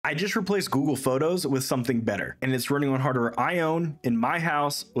I just replaced Google Photos with something better, and it's running on hardware I own in my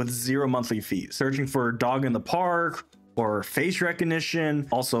house with 0 monthly fees. Searching for a dog in the park or face recognition,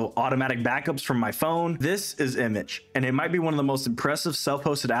 also automatic backups from my phone. This is Immich, and it might be one of the most impressive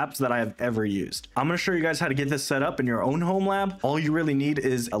self-hosted apps that I have ever used. I'm going to show you guys how to get this set up in your own home lab. All you really need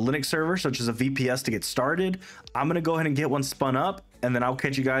is a Linux server, such as a VPS, to get started. I'm going to go ahead and get one spun up, and then I'll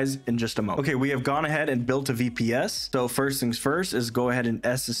catch you guys in just a moment. Okay, we have gone ahead and built a VPS. So first things first is go ahead and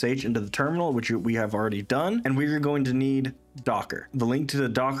SSH into the terminal, which we have already done. And we're going to need Docker. The link to the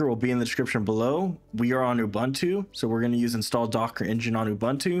Docker will be in the description below. We are on Ubuntu, so we're going to use install Docker engine on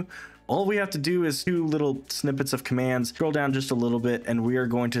Ubuntu. All we have to do is 2 little snippets of commands. Scroll down just a little bit, and we are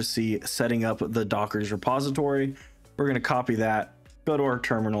going to see setting up the Docker's repository. We're going to copy that, go to our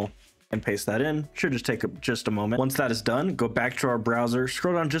terminal, and paste that in. Should just take just a moment. Once that is done, go back to our browser,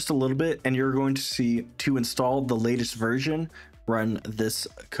 scroll down just a little bit, and you're going to see to install the latest version, run this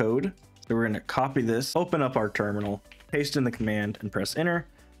code. So we're going to copy this, open up our terminal, paste in the command, and press enter.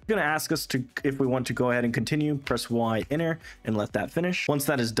 It's going to ask us if we want to go ahead and continue. Press Y, enter, and let that finish. Once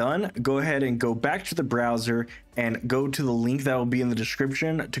that is done, go ahead and go back to the browser and go to the link that will be in the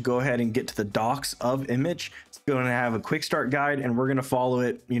description to go ahead and get to the docs of Immich. It's going to have a quick start guide, and we're going to follow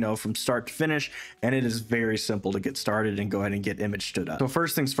it, from start to finish. And it is very simple to get started and go ahead and get Immich stood up. So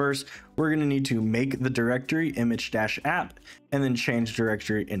first things first, we're going to need to make the directory Immich-app and then change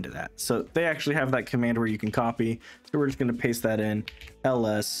directory into that. So they actually have that command where you can copy. So we're just going to paste that in,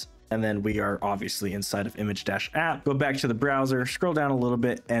 ls, and then we are obviously inside of Immich-app. Go back to the browser, scroll down a little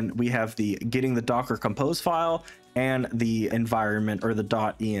bit, and we have the getting the Docker compose file and the environment or the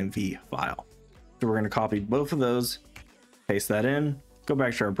 .env file. So we're going to copy both of those, paste that in, go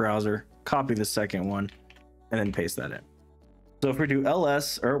back to our browser, copy the second one, and then paste that in. So if we do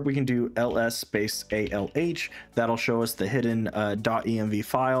ls, or we can do ls space alh, that'll show us the hidden .env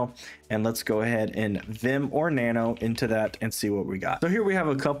file. And let's go ahead and vim or nano into that and see what we got. So here we have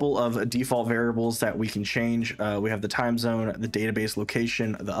a couple of default variables that we can change. We have the time zone, the database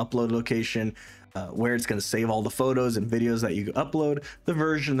location, the upload location, where it's going to save all the photos and videos that you upload, the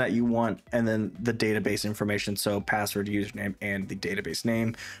version that you want, and then the database information, so password, username, and the database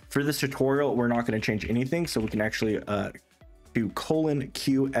name. For this tutorial, we're not going to change anything, so we can actually do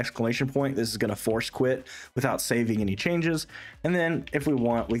 :Q exclamation point. This is going to force quit without saving any changes. And then if we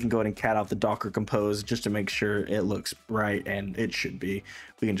want, we can go ahead and cat out the Docker compose just to make sure it looks right, and it should be.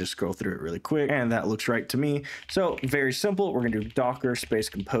 We can just scroll through it really quick, and that looks right to me. So very simple. We're going to do Docker space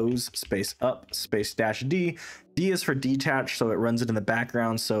compose space up space -d. D is for detached, so it runs it in the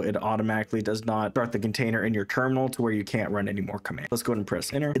background, so it automatically does not start the container in your terminal to where you can't run any more commands. Let's go ahead and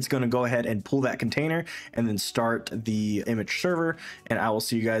press enter. It's going to go ahead and pull that container and then start the Immich server, and I will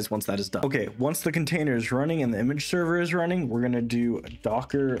see you guys once that is done. Okay, once the container is running and the Immich server is running, we're going to do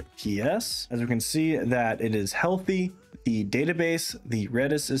Docker PS. As we can see that it is healthy. The database, the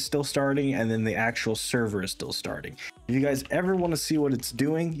Redis is still starting, and then the actual server is still starting. If you guys ever want to see what it's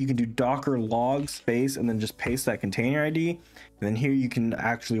doing, you can do Docker log space and then just paste that container ID. And then here you can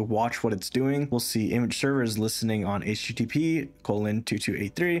actually watch what it's doing. We'll see Immich server is listening on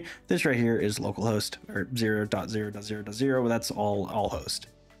HTTP://2283. This right here is localhost or 0.0.0.0. That's all host.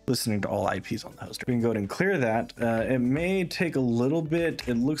 Listening to all IPs on the host. We can go ahead and clear that. It may take a little bit.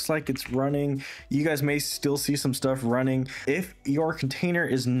 It looks like it's running. You guys may still see some stuff running. If your container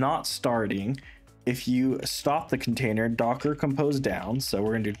is not starting, if you stop the container, Docker compose down. So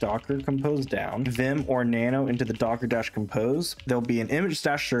we're going to do Docker compose down, vim or nano into the Docker-compose. There'll be an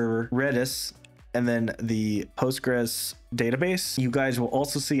Immich-server, Redis, and then the Postgres database. You guys will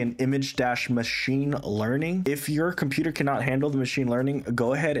also see an Immich-machine learning. If your computer cannot handle the machine learning,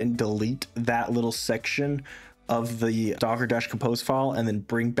 go ahead and delete that little section of the Docker-compose file and then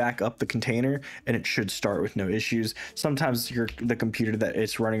bring back up the container, and it should start with no issues. Sometimes the computer that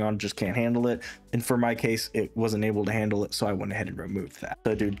it's running on just can't handle it, and for my case it wasn't able to handle it, so I went ahead and removed that.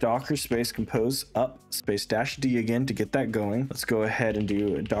 So do Docker space compose up space -d again to get that going. Let's go ahead and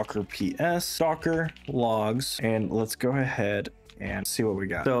do Docker PS Docker logs, and let's go ahead and see what we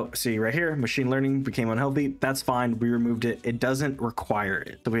got. So see right here, machine learning became unhealthy. That's fine. We removed it. It doesn't require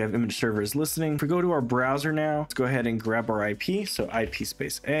it. So we have Immich server is listening. If we go to our browser now, let's go ahead and grab our IP. So IP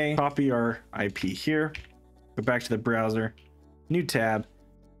space A, copy our IP here, go back to the browser, new tab,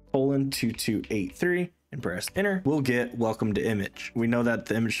 :2283, and press enter. We'll get welcome to Immich. We know that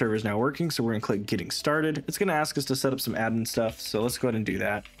the Immich server is now working, so we're gonna click getting started. It's gonna ask us to set up some admin stuff. So let's go ahead and do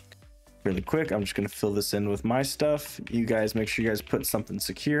that really quick. I'm just going to fill this in with my stuff. You guys make sure you guys put something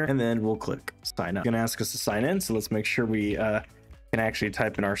secure, and then we'll click sign up. It's going to ask us to sign in, so let's make sure we can actually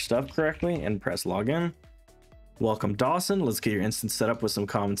type in our stuff correctly and press login. Welcome Dawson. Let's get your instance set up with some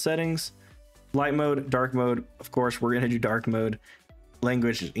common settings. Light mode, dark mode. Of course, we're going to do dark mode.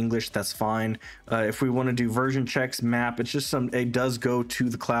 Language is English, that's fine. If we want to do version checks, map, it's just it does go to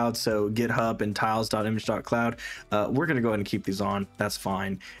the cloud, so GitHub and tiles.immich.cloud. We're going to go ahead and keep these on, that's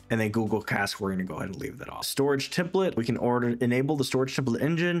fine. And then Google Cast, we're going to go ahead and leave that off. Storage template, we can enable the storage template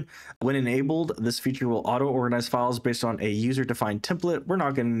engine. When enabled, this feature will auto organize files based on a user defined template. We're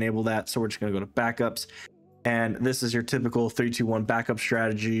not going to enable that, so we're just going to go to backups. And this is your typical 3-2-1 backup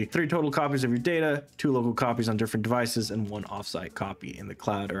strategy. 3 total copies of your data, 2 local copies on different devices, and 1 offsite copy in the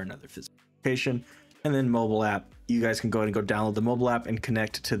cloud or another physical location. And then mobile app, you guys can go ahead and go download the mobile app and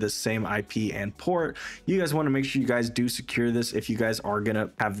connect to this same IP and port. You guys want to make sure you guys do secure this. If you guys are going to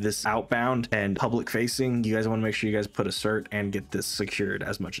have this outbound and public facing, you guys want to make sure you guys put a cert and get this secured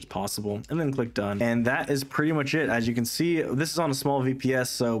as much as possible, and then click done. And that is pretty much it. As you can see, this is on a small VPS,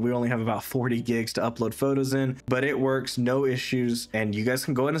 so we only have about 40 gigs to upload photos in, but it works, no issues. And you guys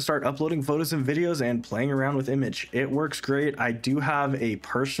can go ahead and start uploading photos and videos and playing around with Immich. It works great. I do have a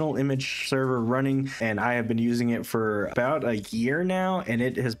personal Immich server running, and I have been using it for about a year now, and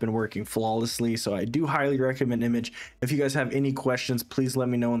it has been working flawlessly. So I do highly recommend Immich. If you guys have any questions, please let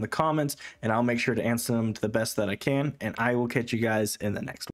me know in the comments, and I'll make sure to answer them to the best that I can, and I will catch you guys in the next one.